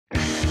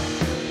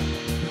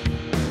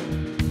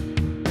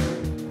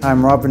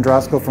I'm Rob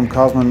Vendrasco from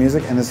Cosmo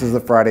Music, and this is the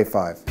Friday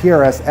 5.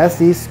 PRS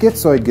SE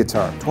Schizoid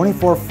guitar,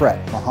 24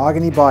 fret,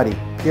 mahogany body,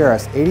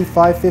 PRS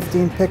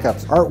 8515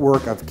 pickups,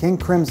 artwork of King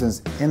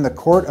Crimson's In the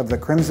Court of the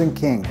Crimson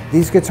King.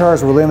 These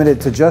guitars were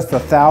limited to just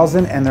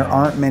 1,000 and there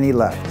aren't many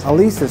left.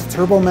 Alesis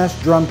Turbo Mesh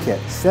drum kit,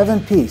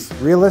 7-piece,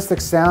 realistic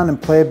sound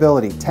and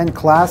playability, 10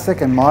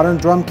 classic and modern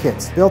drum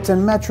kits.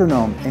 Built-in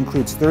metronome,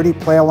 includes 30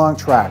 play-along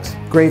tracks.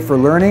 Great for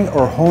learning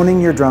or honing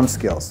your drum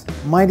skills.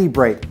 Mighty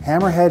Bright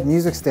HammerHead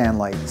music stand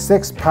light,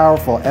 6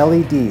 powerful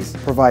LEDs,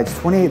 provides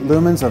 28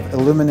 lumens of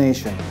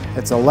illumination.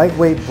 It's a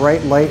lightweight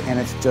bright light and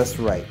it's just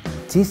right.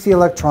 TC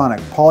Electronic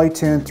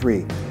Polytune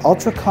 3,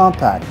 ultra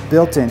compact,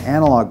 built-in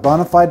analog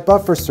bona fide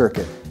buffer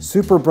circuit,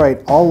 super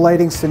bright all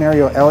lighting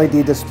scenario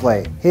LED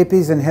display.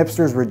 Hippies and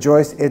hipsters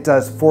rejoice, it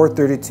does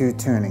 432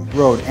 tuning.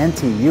 Rode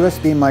NT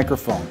USB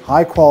microphone,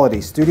 high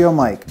quality studio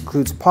mic,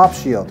 includes pop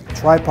shield,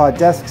 tripod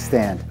desk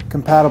stand,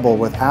 compatible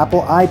with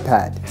Apple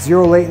iPad,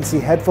 zero latency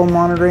headphone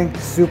monitoring,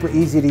 super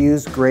easy to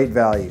use, great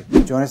value.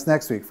 Join us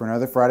next week for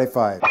another Friday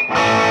 5.